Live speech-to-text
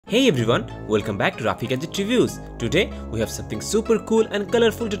Hey everyone, welcome back to Rafi Gadget Reviews. Today we have something super cool and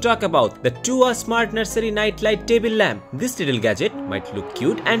colorful to talk about, the Tuya Smart Nursery Nightlight Table Lamp. This little gadget might look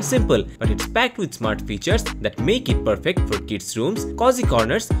cute and simple, but it's packed with smart features that make it perfect for kids' rooms, cozy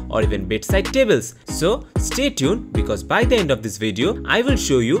corners or even bedside tables. So stay tuned because by the end of this video, I will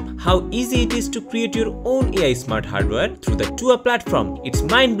show you how easy it is to create your own AI smart hardware through the Tuya platform. It's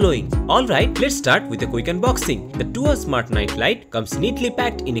mind-blowing. Alright, let's start with a quick unboxing. The Tuya Smart Nightlight comes neatly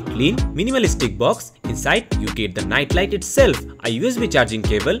packed in a clean, minimalistic box. Inside, you get the nightlight itself, a USB charging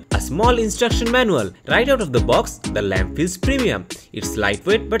cable, a small instruction manual. Right out of the box, the lamp feels premium. It's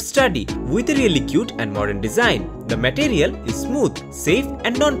lightweight but sturdy, with a really cute and modern design. The material is smooth, safe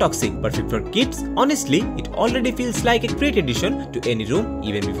and non-toxic, perfect for kids. Honestly, it already feels like a great addition to any room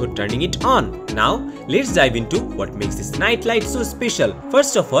even before turning it on. Now, let's dive into what makes this nightlight so special.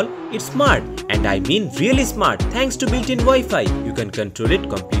 First of all, it's smart, and I mean really smart. Thanks to built-in Wi-Fi, you can control it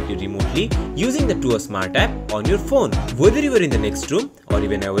completely remotely using the Tuya Smart app on your phone. Whether you are in the next room or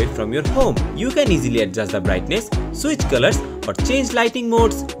even away from your home, you can easily adjust the brightness, switch colors or change lighting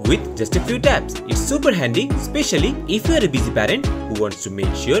modes with just a few taps. It's super handy, especially if you are a busy parent who wants to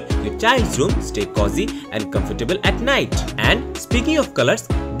make sure your child's room stay cozy and comfortable at night. And speaking of colors,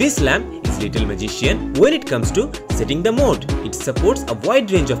 this lamp is little magician when it comes to setting the mode. It supports a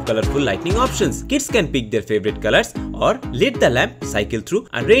wide range of colorful lighting options. Kids can pick their favorite colors or let the lamp cycle through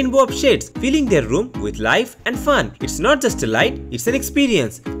a rainbow of shades, filling their room with life and fun. It's not just a light, it's an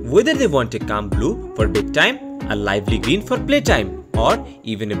experience. Whether they want a calm blue for bedtime, a lively green for playtime, or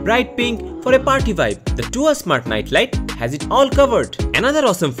even a bright pink for a party vibe, the Tuya Smart Nightlight has it all covered. Another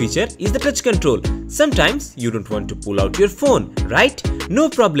awesome feature is the touch control. Sometimes you don't want to pull out your phone, right? No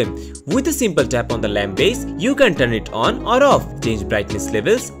problem. With a simple tap on the lamp base, you can turn it on or off, change brightness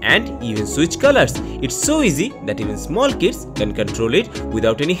levels and even switch colors. It's so easy that even small kids can control it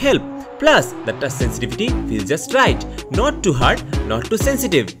without any help. Plus, the touch sensitivity feels just right. Not too hard, not too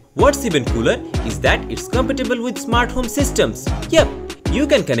sensitive. What's even cooler is that it's compatible with smart home systems. Yep, you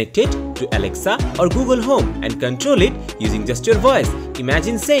can connect it to Alexa or Google Home and control it using just your voice.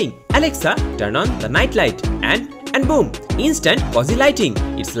 Imagine saying, "Alexa, turn on the nightlight," and boom, instant cozy lighting.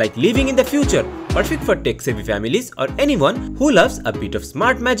 It's like living in the future. Perfect for tech-savvy families or anyone who loves a bit of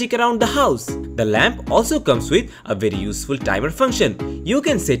smart magic around the house. The lamp also comes with a very useful timer function. You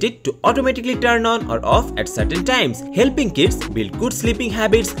can set it to automatically turn on or off at certain times, helping kids build good sleeping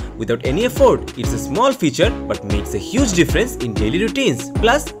habits without any effort. It's a small feature but makes a huge difference in daily routines.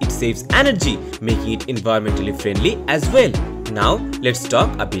 Plus, it saves energy, making it environmentally friendly as well. Now, let's talk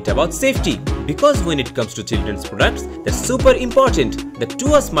a bit about safety. Because when it comes to children's products, that's super important. The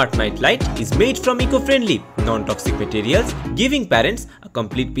Tuya Smart Nightlight is made from eco-friendly, non-toxic materials, giving parents a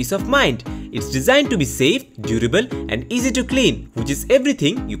complete peace of mind. It's designed to be safe, durable and easy to clean, which is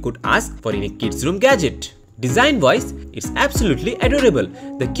everything you could ask for in a kid's room gadget. Design-wise, it's absolutely adorable.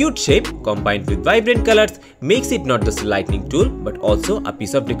 The cute shape combined with vibrant colors makes it not just a lighting tool but also a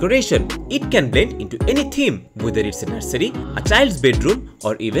piece of decoration. It can blend into any theme, whether it's a nursery, a child's bedroom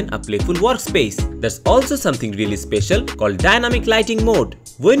or even a playful workspace. There's also something really special called dynamic lighting mode.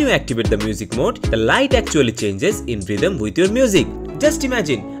 When you activate the music mode, the light actually changes in rhythm with your music. Just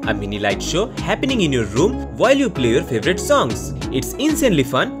imagine a mini light show happening in your room while you play your favorite songs. It's insanely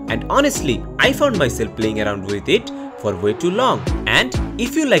fun and honestly, I found myself playing around with it for way too long. And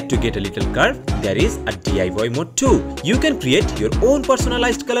if you like to get a little curve, there is a DIY mode too. You can create your own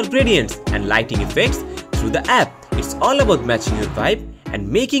personalized color gradients and lighting effects through the app. It's all about matching your vibe and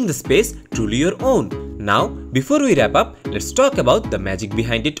making the space truly your own. Now, before we wrap up, let's talk about the magic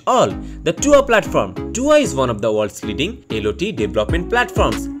behind it all. The Tuya Platform. Tuya is one of the world's leading LOT development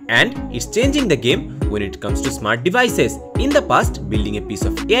platforms, and it's changing the game when it comes to smart devices. In the past, building a piece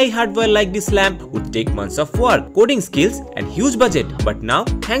of AI hardware like this lamp would take months of work, coding skills and huge budget. But now,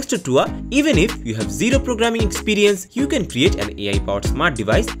 thanks to Tuya, even if you have zero programming experience, you can create an AI-powered smart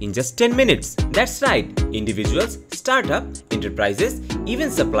device in just 10 minutes. That's right, individuals, startups, enterprises,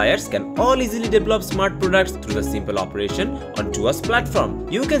 even suppliers can all easily develop smart products through the simple operation on Tuya's platform.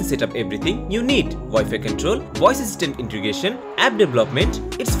 You can set up everything you need: Wi-Fi control, voice assistant integration, app development.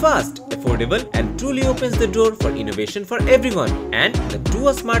 It's fast, affordable and truly opens the door for innovation for everyone. And the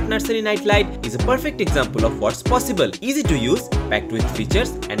Tuya Smart Nursery Nightlight is a perfect example of what's possible. Easy to use, packed with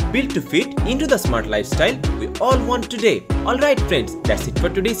features and built to fit into the smart lifestyle we all want today. Alright friends, that's it for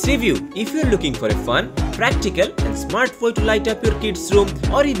today's review. If you're looking for a fun, practical and smart way to light up your kids' room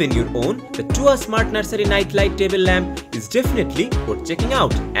or even your own, the Tuya Smart Nursery Night Light Table Lamp is definitely worth checking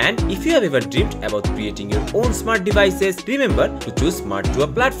out. And if you have ever dreamed about creating your own smart devices, remember to choose smart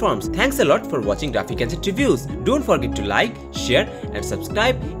Tuya platforms. Thanks a lot for watching Graphic Gadget Reviews. Don't forget to like, share and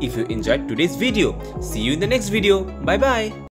subscribe if you enjoyed today's video. See you in the next video. Bye bye.